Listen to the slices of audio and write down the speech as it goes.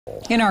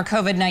In our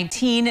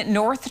COVID-19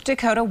 North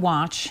Dakota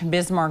Watch,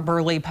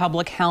 Bismarck-Burley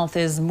Public Health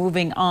is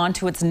moving on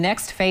to its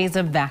next phase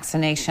of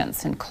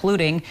vaccinations,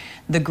 including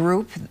the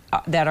group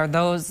that are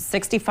those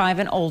 65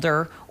 and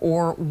older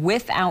or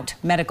without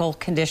medical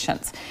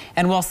conditions.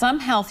 And while some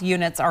health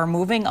units are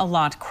moving a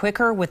lot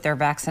quicker with their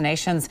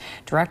vaccinations,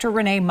 Director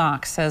Renee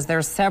Mock says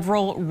there's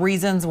several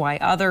reasons why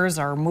others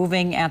are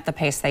moving at the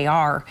pace they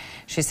are.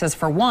 She says,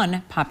 for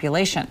one,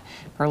 population.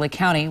 Burley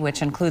County,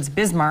 which includes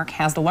Bismarck,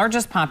 has the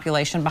largest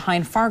population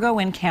behind Fargo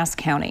and Cass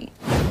County.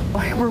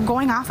 We're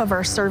going off of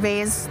our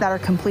surveys that are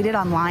completed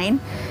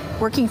online,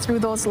 working through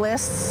those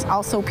lists.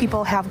 Also,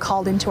 people have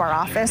called into our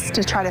office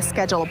to try to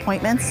schedule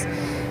appointments.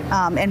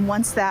 And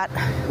once that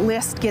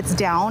list gets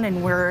down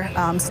and we're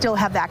still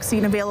have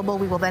vaccine available,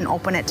 we will then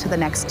open it to the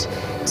next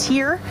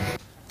tier.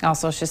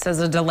 Also, she says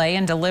a delay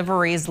in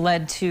deliveries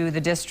led to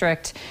the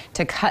district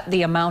to cut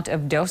the amount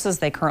of doses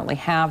they currently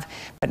have.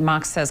 But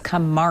Mock says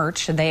come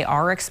March, they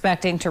are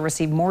expecting to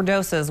receive more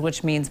doses,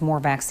 which means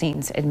more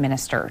vaccines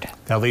administered.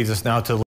 That leads us now to